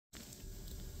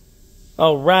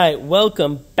All right,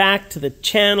 welcome back to the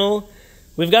channel.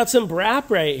 We've got some Brap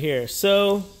right here.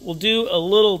 So we'll do a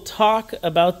little talk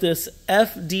about this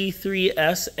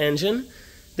FD3S engine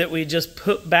that we just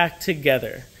put back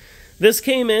together. This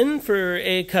came in for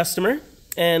a customer,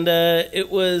 and it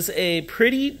was a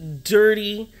pretty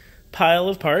dirty pile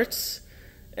of parts.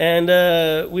 And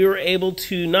we were able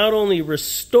to not only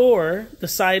restore the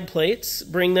side plates,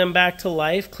 bring them back to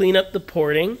life, clean up the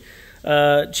porting,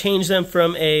 change them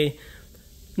from a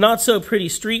not so pretty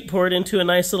street port into a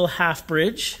nice little half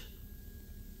bridge,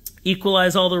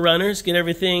 equalize all the runners, get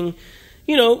everything,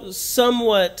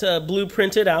 somewhat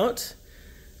blueprinted out,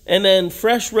 and then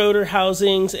fresh rotor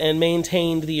housings and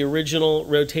maintained the original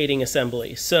rotating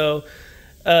assembly. So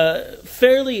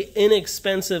fairly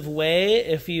inexpensive way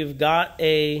if you've got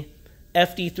a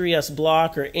FD3S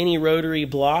block or any rotary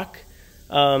block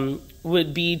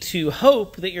would be to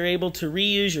hope that you're able to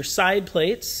reuse your side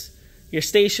plates, your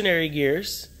stationary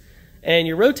gears, and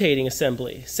your rotating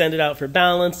assembly. Send it out for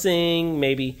balancing,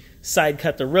 maybe side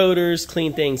cut the rotors,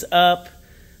 clean things up,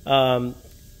 add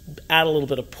a little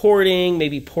bit of porting,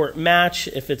 maybe port match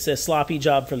if it's a sloppy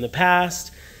job from the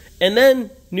past, and then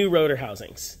new rotor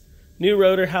housings. New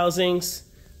rotor housings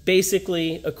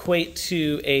basically equate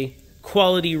to a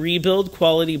quality rebuild,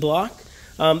 quality block.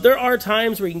 There are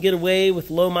times where you can get away with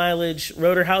low mileage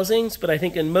rotor housings, but I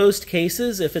think in most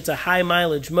cases, if it's a high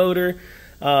mileage motor,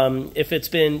 if it's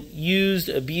been used,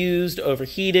 abused,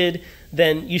 overheated,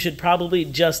 then you should probably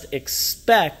just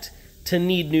expect to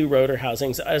need new rotor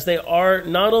housings, as they are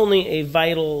not only a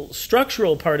vital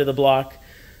structural part of the block,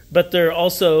 but they're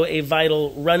also a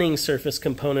vital running surface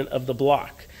component of the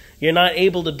block. You're not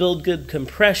able to build good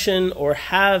compression or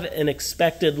have an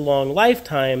expected long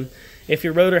lifetime if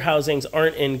your rotor housings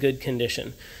aren't in good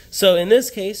condition. So in this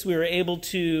case, we were able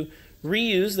to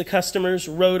reuse the customer's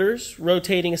rotors,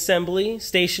 rotating assembly,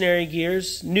 stationary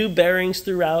gears, new bearings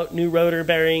throughout, new rotor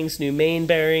bearings, new main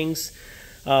bearings,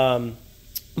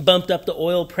 bumped up the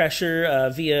oil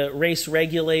pressure via race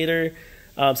regulator.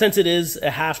 Since it is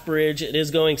a half bridge, it is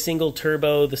going single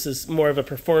turbo. This is more of a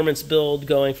performance build,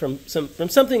 going from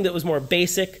something that was more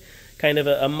basic, kind of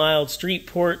a mild street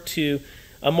port, to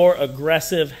a more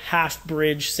aggressive half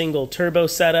bridge single turbo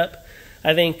setup.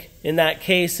 I think in that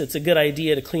case, it's a good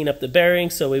idea to clean up the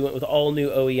bearings, so we went with all new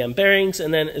OEM bearings.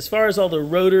 And then as far as all the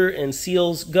rotor and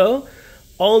seals go,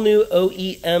 all new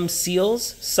OEM seals,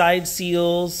 side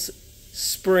seals,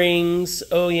 springs,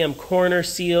 OEM corner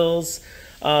seals,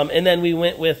 and then we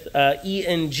went with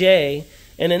E&J.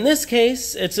 And in this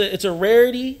case, it's a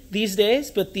rarity these days,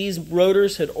 but these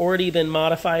rotors had already been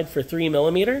modified for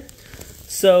 3mm.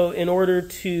 So in order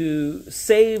to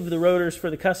save the rotors for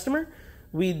the customer,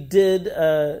 we did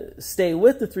stay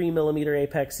with the 3mm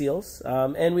apex seals,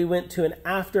 and we went to an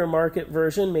aftermarket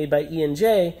version made by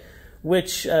E&J,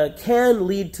 which can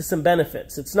lead to some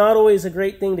benefits. It's not always a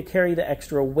great thing to carry the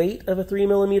extra weight of a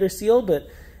 3mm seal, but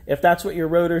if that's what your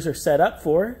rotors are set up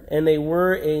for, and they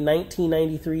were a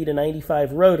 1993 to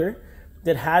 95 rotor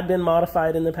that had been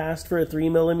modified in the past for a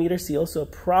 3mm seal, so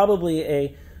probably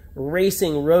a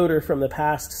racing rotor from the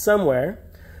past somewhere,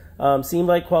 seemed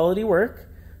like quality work.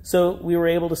 So we were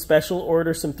able to special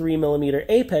order some 3mm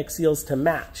apex seals to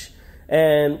match.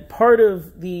 And part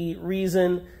of the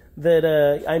reason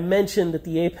that I mentioned that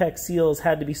the apex seals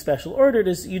had to be special ordered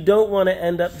is you don't want to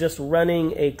end up just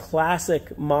running a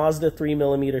classic Mazda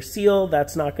 3mm seal.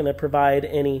 That's not going to provide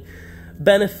any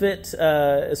benefit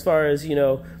as far as,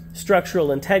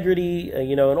 structural integrity.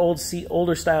 An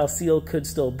older style seal could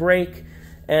still break.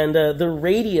 And the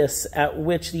radius at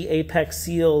which the apex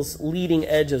seal's leading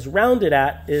edge is rounded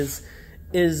at is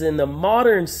in the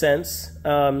modern sense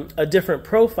a different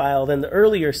profile than the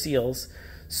earlier seals.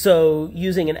 So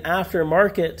using an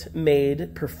aftermarket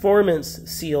made performance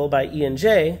seal by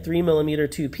E&J,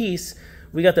 3mm two-piece,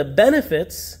 we got the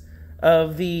benefits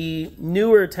of the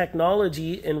newer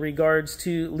technology in regards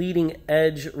to leading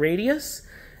edge radius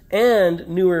and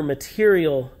newer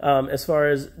material as far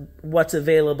as what's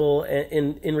available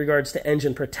in regards to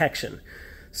engine protection.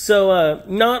 So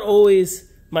not always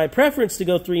my preference to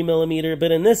go 3mm,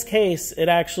 but in this case, it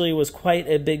actually was quite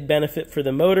a big benefit for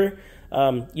the motor.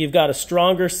 You've got a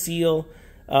stronger seal,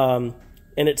 and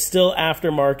it's still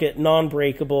aftermarket,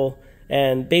 non-breakable,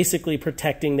 and basically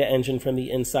protecting the engine from the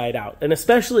inside out. And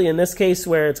especially in this case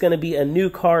where it's going to be a new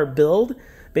car build,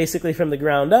 basically from the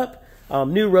ground up,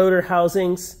 new rotor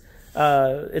housings.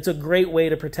 It's a great way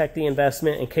to protect the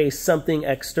investment in case something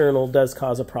external does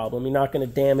cause a problem. You're not going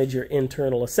to damage your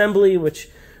internal assembly, which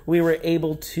we were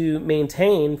able to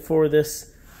maintain for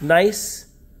this nice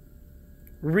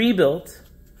rebuilt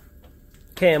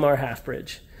KMR half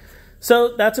bridge.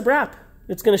 So that's a Brap.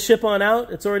 It's going to ship on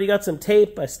out. It's already got some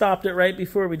tape. I stopped it right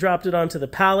before we dropped it onto the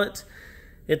pallet.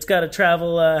 It's got to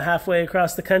travel halfway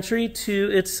across the country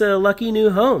to its lucky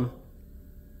new home.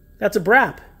 That's a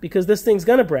Brap, because this thing's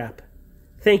going to Brap.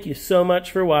 Thank you so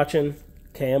much for watching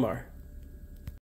KMR.